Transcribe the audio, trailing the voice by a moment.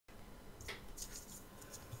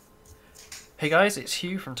Hey guys, it's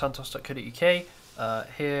Hugh from tantos.co.uk,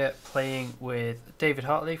 here playing with David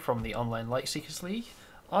Hartly from the online Lightseekers League.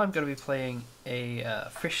 I'm going to be playing a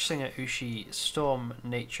Fish Singer Ushi Storm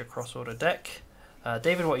Nature crossorder deck.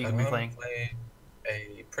 David, what are you going to be playing? I'm playing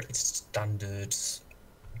a pretty standard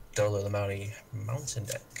Dolo the Maori mountain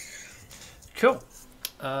deck. Cool.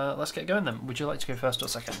 Let's get going then. Would you like to go first or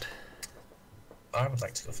second? I would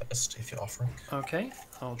like to go first if you're offering. Okay,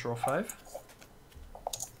 I'll draw 5.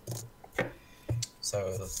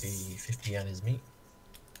 So the 50 yen is me.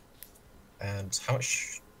 And how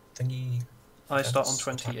much thingy? I start on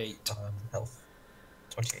Defense, 28. attack, health.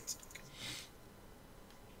 28.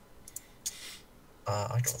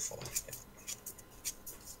 I draw 4. Yeah.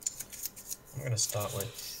 I'm going to start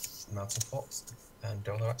with Mountain Fort and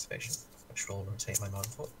Dolo activation, which will rotate my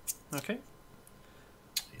Mountain Fort. Okay.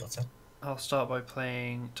 Your turn. I'll start by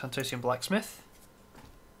playing Tantosian Blacksmith.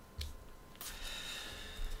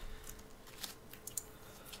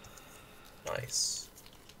 Nice.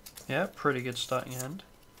 Yeah, pretty good starting hand.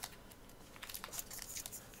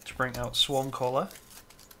 To bring out Swarm Caller.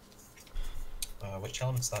 Which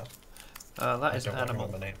element's that? That is I don't animal.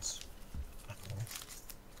 remember names. Animal.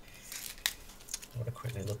 I'm going to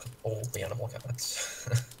quickly look up all the animal cards.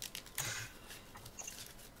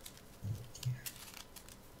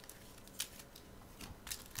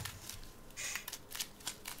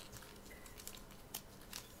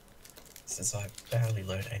 Since I barely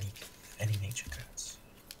learned any nature cards.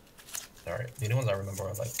 Alright, the only ones I remember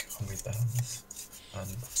are like Hungry the Behemoth and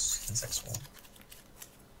Insect Swarm.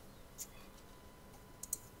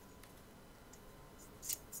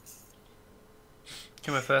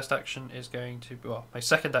 Okay, my first action is going to, well, my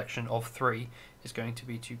second action of 3 is going to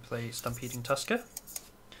be to play Stampeding Tusker.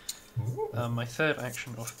 My third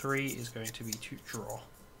action of 3 is going to be to draw.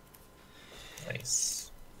 Nice.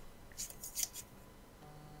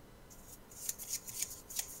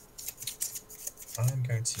 I'm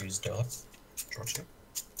going to use Dolo, draw 2.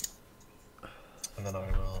 And then I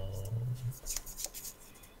will...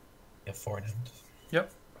 You have 4 in hand.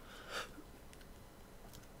 Yep.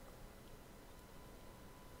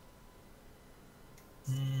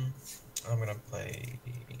 I'm going to play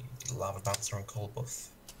Lava Bouncer on Cold Buff.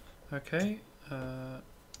 Okay.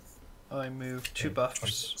 I move 2 buffs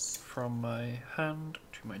 26. from my hand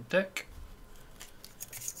to my deck.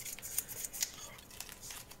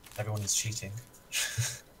 Everyone is cheating.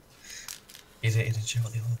 Either in a jail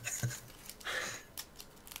or the other.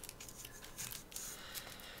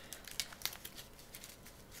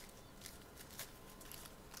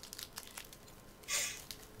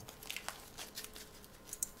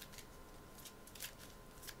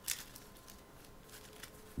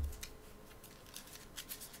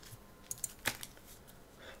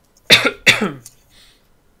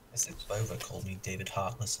 I said Clover called me David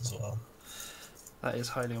Heartless as well. That is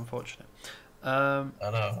highly unfortunate. I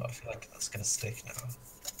know, I feel like that's going to stick now.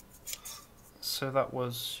 So that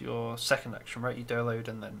was your second action, right? You Doloed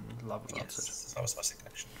and then Lava Bouncered. Yes, that was my second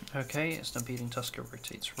action. Okay, Stampeding Tusker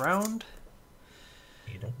rotates round.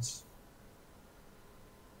 He does.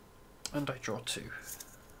 And I draw 2.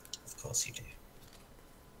 Of course you do.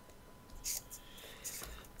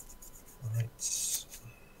 Alright,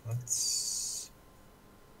 let's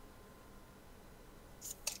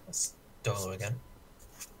Dolo again.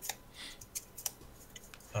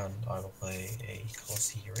 And I will play a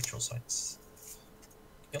Colossi Ritual Sites.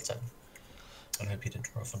 Your turn. And hope you didn't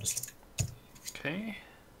draw a Thunderslug. Okay.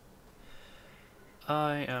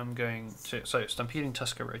 I am going to... So, Stampeding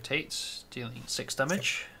Tusker rotates, dealing 6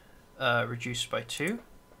 damage, reduced by 2.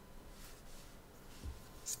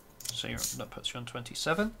 So that puts you on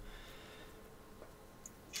 27.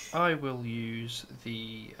 I will use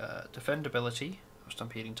the Defend ability of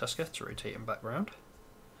Stampeding Tusker to rotate him back round.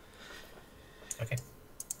 Okay.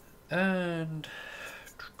 And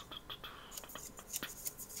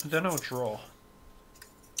then I'll draw.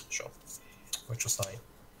 Sure. Ritual Site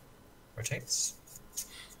rotates.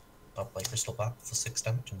 I'll play Crystal Bat for 6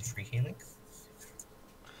 damage and 3 healing.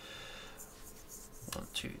 1,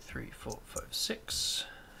 2, 3, 4, 5, 6.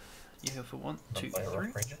 You have for 1, 2, I'll play a 3.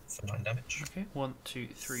 Rock Ranger for 9 damage. Okay, 1, 2,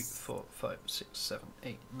 3, 4, 5, 6, 7,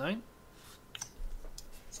 8, 9.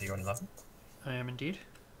 So you're on 11. I am indeed.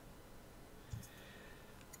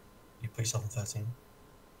 You put yourself on 13.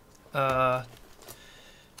 Uh,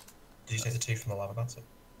 Did you take the 2 from the Lava Bouncer?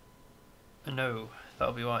 no,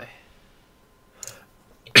 that'll be why.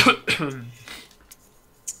 Your turn.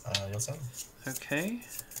 Okay.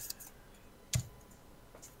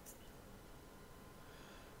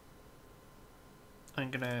 I'm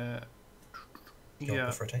gonna... Your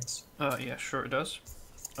buff rotates. Yeah, sure it does.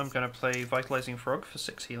 I'm gonna play Vitalizing Frog for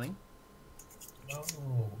 6 healing.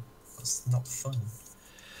 Oh, that's not fun.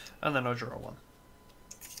 And then I'll draw one.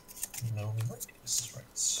 No ways, right.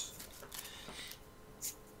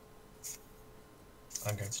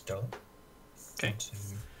 I'm going to Dolo. Okay. Into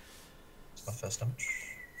my first damage.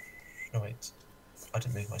 No, wait. I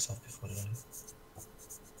didn't move myself before, did I?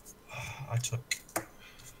 I took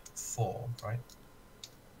 4, right?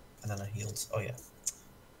 And then I healed. Oh, yeah.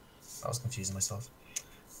 I was confusing myself.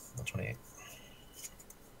 128.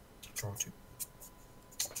 Draw 2.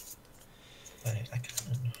 I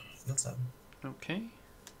can. Heal 7. Okay.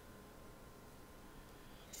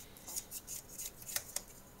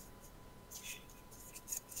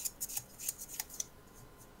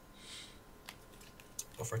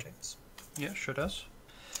 Go for attacks. Yeah, sure does.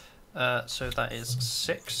 So that is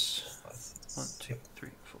 6. 1, 2, 3,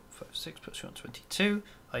 4, 5, 6. Puts you on 22.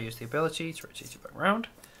 I use the ability to rotate it back round.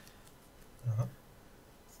 Uh-huh.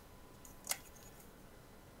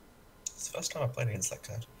 It's the first time I played against that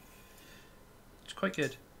card. It's quite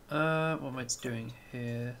good. What am I doing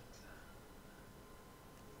here?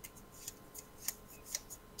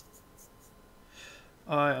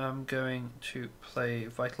 I am going to play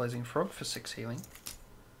Vitalizing Frog for 6 healing.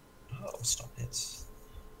 Oh, stop it.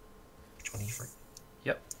 23.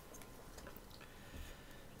 Yep.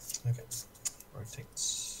 Okay.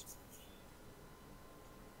 Rotates.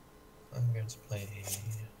 I'm going to play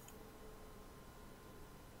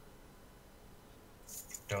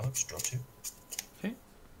Dolo, just draw 2. Okay.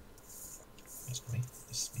 This is me.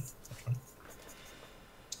 This is me. That's one.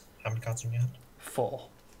 How many cards in your hand? 4.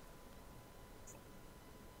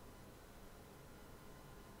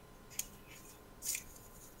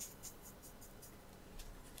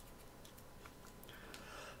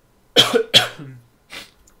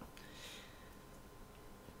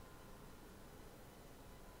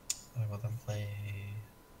 I will then play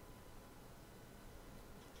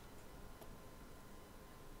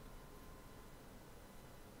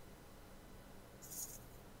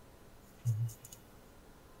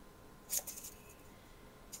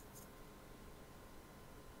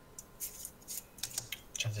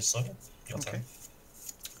Chances Slugger. Your Okay. turn.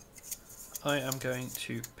 I am going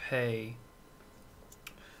to pay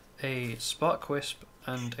a Spark Wisp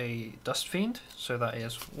and a Dust Fiend, so that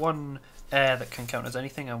is 1 air that can count as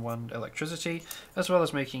anything and 1 electricity, as well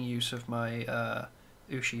as making use of my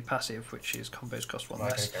Ushi passive, which is combos cost 1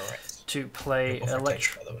 less, Go right. to play Go for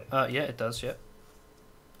attacks, by the way. yeah, it does, yeah.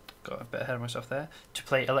 Got a bit ahead of myself there. To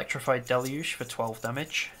play Electrified Deluge for 12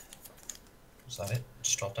 damage. Is that it?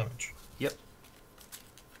 Just 12 damage? Yep.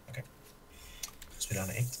 Okay. So we're down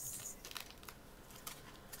to 8.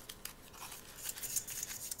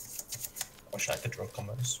 I wish I could draw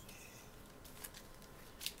combos.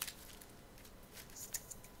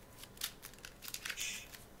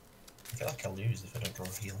 I feel like I'll lose if I don't draw a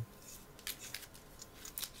heal.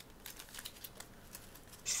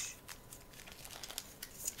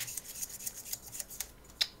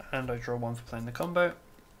 And I draw 1 for playing the combo.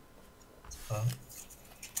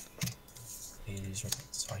 These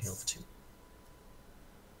rotates, so I heal for 2.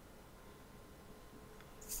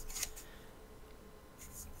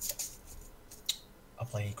 I'll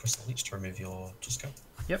play Crystal Leech to remove your Tusco.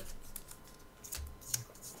 Yep.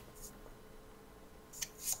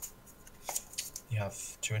 You have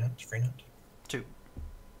 2 in hand, 3 in hand? 2.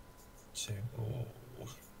 2. Ooh.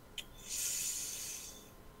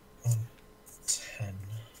 10.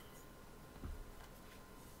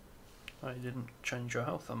 I didn't change your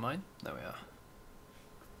health on mine. There we are.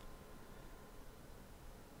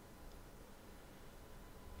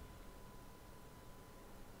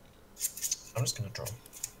 I'm just going to draw.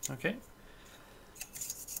 Okay.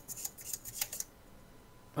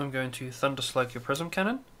 I'm going to Thunder Slug your Prism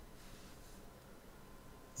Cannon.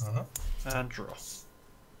 Uh-huh. And draw. So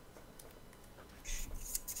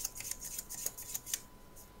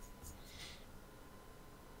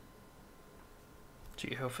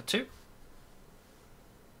you heal for 2.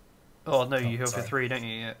 Oh no, you heal for 3, don't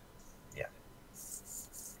you? Yeah. Yeah.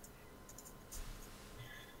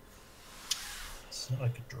 It's not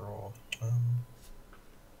like a draw. I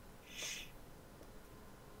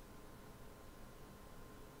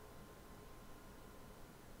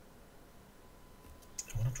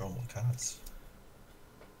want to draw more cards.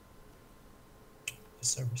 It's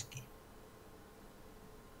so risky.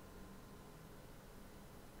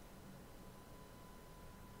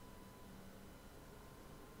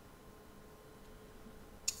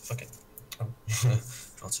 Fuck it.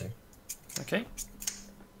 Draw 2. Okay.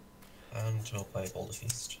 And we'll play Boulder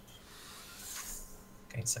Feast.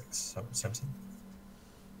 Gain 6, so 17.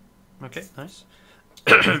 Okay, nice.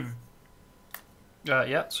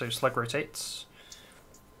 Yeah, so Slug rotates.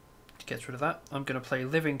 gets rid of that. I'm going to play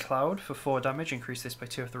Living Cloud for 4 damage, increase this by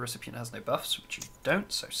 2 if the recipient has no buffs, which you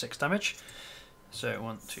don't, so 6 damage. So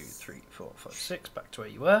 1, 2, 3, 4, 5, 6, back to where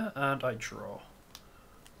you were, and I draw.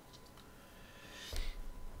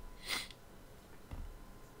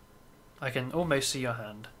 I can almost see your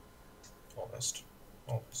hand. Almost.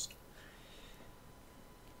 Almost.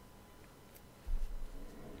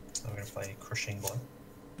 I'm going to play Crushing Blow.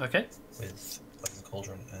 Okay. With the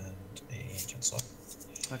Cauldron and a Ancient Sword.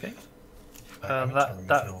 Okay. That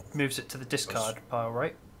That moves it to the discard pile,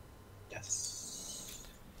 right? Yes.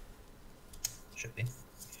 Should be.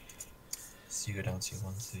 So you go down to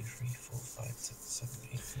 1, 2, 3, 4, 5, 6, 7,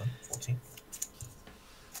 8, 9, 14.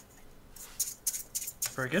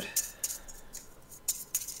 Very good.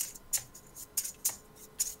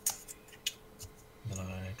 And then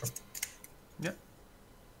I drop. Yep.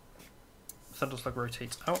 Thunderslug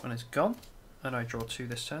rotates out and is gone. And I draw 2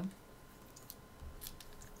 this turn.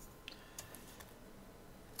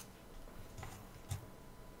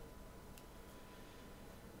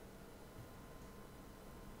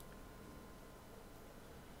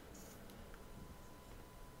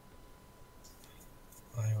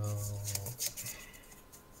 I will.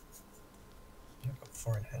 Yeah, I've got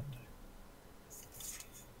 4 in hand.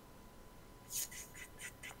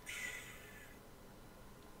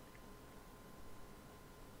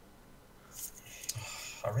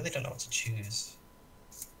 I really don't know what to choose.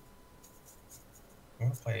 I'm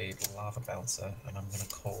going to play Lava Bouncer, and I'm going to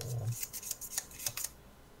call.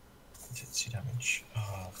 2 damage.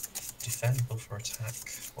 Defend, buff, or attack.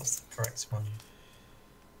 What's the correct one?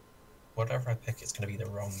 Whatever I pick, it's going to be the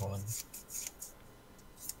wrong one.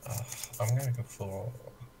 I'm going to go for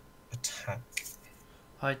attack.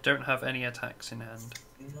 I don't have any attacks in hand.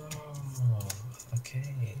 No.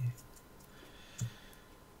 Okay.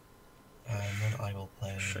 And then I will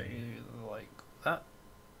play. Show you like that.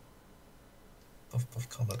 Buff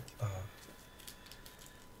combo.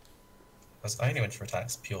 I only went for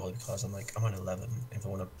attacks purely because I'm on 11. If I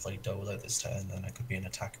want to play Dolo this turn, then I could be in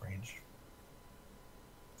attack range.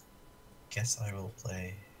 Guess I will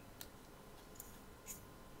play.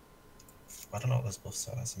 I don't know what those buffs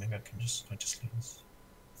are, so maybe I just lose.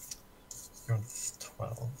 You're on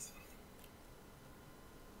 12.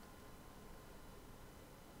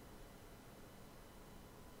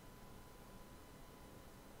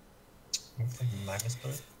 I'm gonna play Magus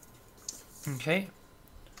Bird. Okay.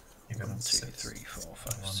 You go 1, on 2, 6. 3, 4,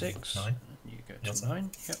 5, 1, 6. 9. You go Yours to 9.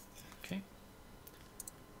 Yep. Okay.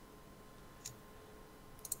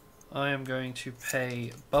 I am going to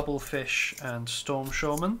pay Bubblefish and Storm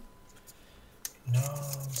Shaman. No,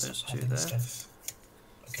 Those 2 there. Stuff.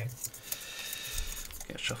 Okay.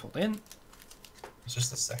 Get shuffled in. It's just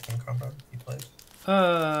the second combo you played.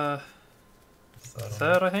 Third,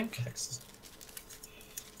 I think. I think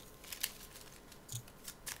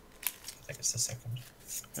it's the second.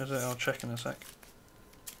 Is it? I'll check in a sec.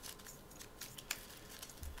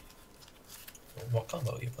 What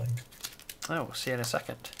combo are you playing? Oh, we'll see in a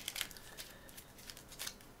second.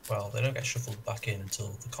 Well, they don't get shuffled back in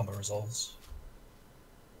until the combo resolves.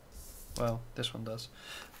 Well, this one does.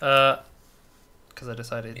 Because I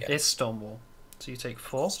decided Yeah. it's Stonewall. So you take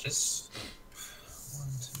 4. It's just 1,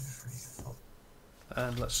 2, 3, 4.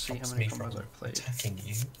 And let's see how Stops many me combos from I've played. attacking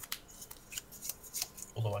you.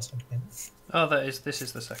 Otherwise, I'd win. Oh, this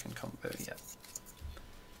is the second combo, yeah.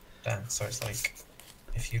 Damn, so it's like,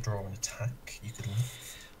 if you draw an attack, you could win.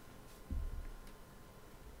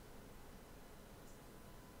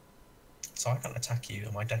 So I can't attack you,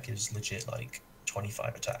 and my deck is legit like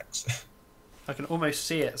 25 attacks. I can almost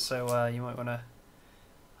see it, so you might want to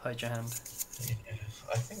hide your hand. Yeah,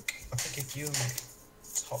 I think if you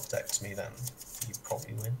top decked me, then you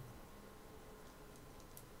probably win.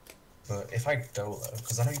 But if I Dolo,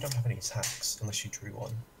 because I know you don't have any attacks unless you drew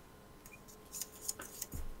one.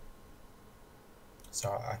 So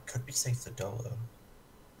I could be safe to Dolo.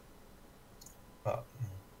 But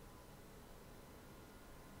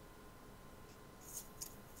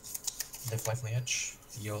live life on the edge,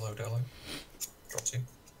 YOLO Dolo, draw 2.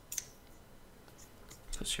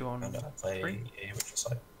 Puts you on And I play 3. a ritual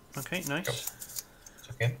side. Okay, Go. nice.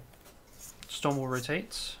 So again, Stonewall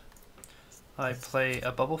rotates. I play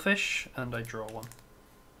a Bubblefish, and I draw 1.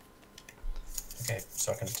 okay,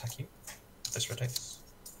 so I can attack you. This rotates.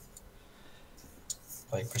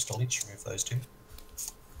 Play Crystal Leech, remove those 2.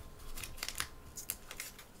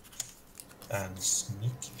 And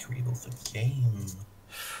Sneaky Creeble for game.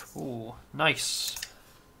 Ooh, nice.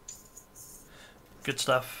 Good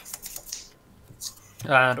stuff.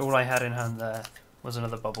 And all I had in hand there was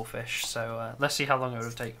another Bubblefish, so let's see how long it would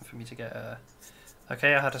have taken for me to get a...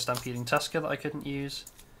 Okay, I had a Stampeding Tusker that I couldn't use.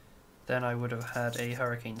 Then I would have had a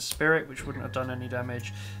Hurricane Spirit, which wouldn't have done any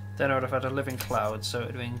damage. Then I would have had a Living Cloud, so it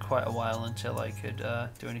would have been quite a while until I could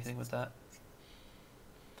do anything with that.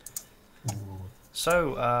 Ooh.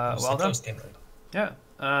 So, well done. Game mode.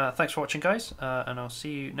 Yeah. Thanks for watching, guys, and I'll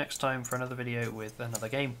see you next time for another video with another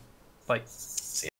game. Bye.